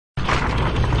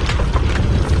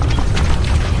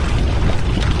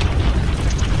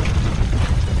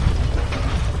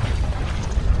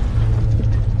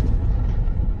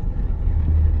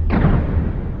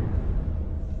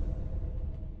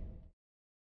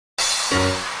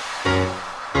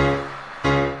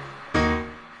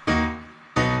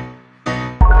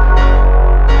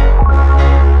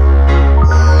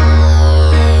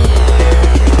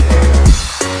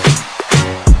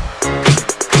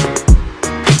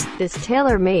This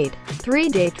tailor-made,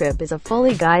 3-day trip is a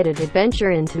fully guided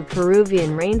adventure into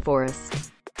Peruvian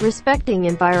rainforest, respecting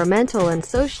environmental and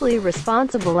socially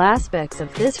responsible aspects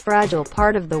of this fragile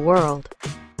part of the world.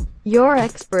 Your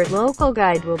expert local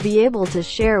guide will be able to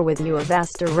share with you a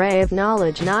vast array of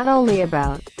knowledge not only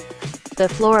about the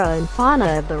flora and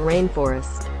fauna of the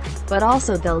rainforest, but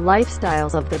also the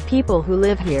lifestyles of the people who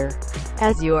live here,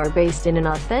 as you are based in an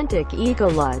authentic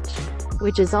eco-lodge,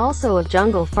 which is also a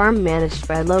jungle farm managed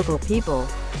by local people,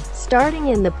 starting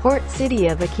in the port city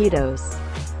of Iquitos,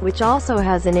 which also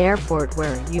has an airport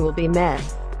where you will be met.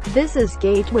 This is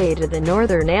gateway to the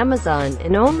northern Amazon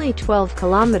and only 12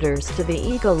 kilometers to the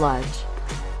Eco Lodge.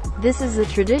 This is a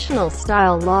traditional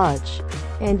style lodge,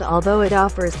 and although it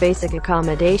offers basic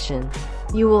accommodation,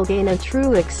 you will gain a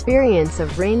true experience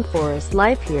of rainforest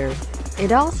life here.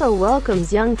 It also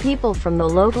welcomes young people from the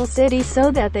local city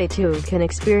so that they too can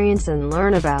experience and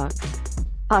learn about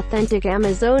authentic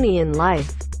Amazonian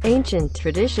life, ancient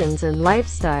traditions and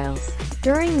lifestyles.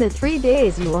 During the 3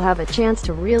 days you will have a chance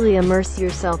to really immerse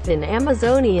yourself in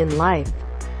Amazonian life,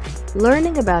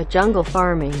 learning about jungle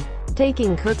farming,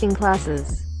 taking cooking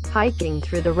classes, hiking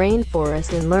through the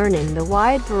rainforest and learning the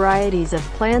wide varieties of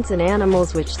plants and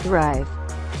animals which thrive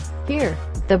here,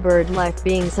 the bird life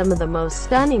being some of the most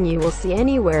stunning you will see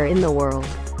anywhere in the world.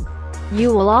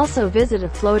 You will also visit a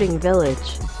floating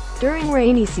village during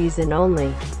rainy season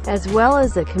only, as well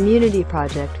as a community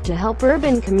project to help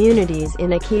urban communities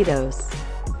in Iquitos.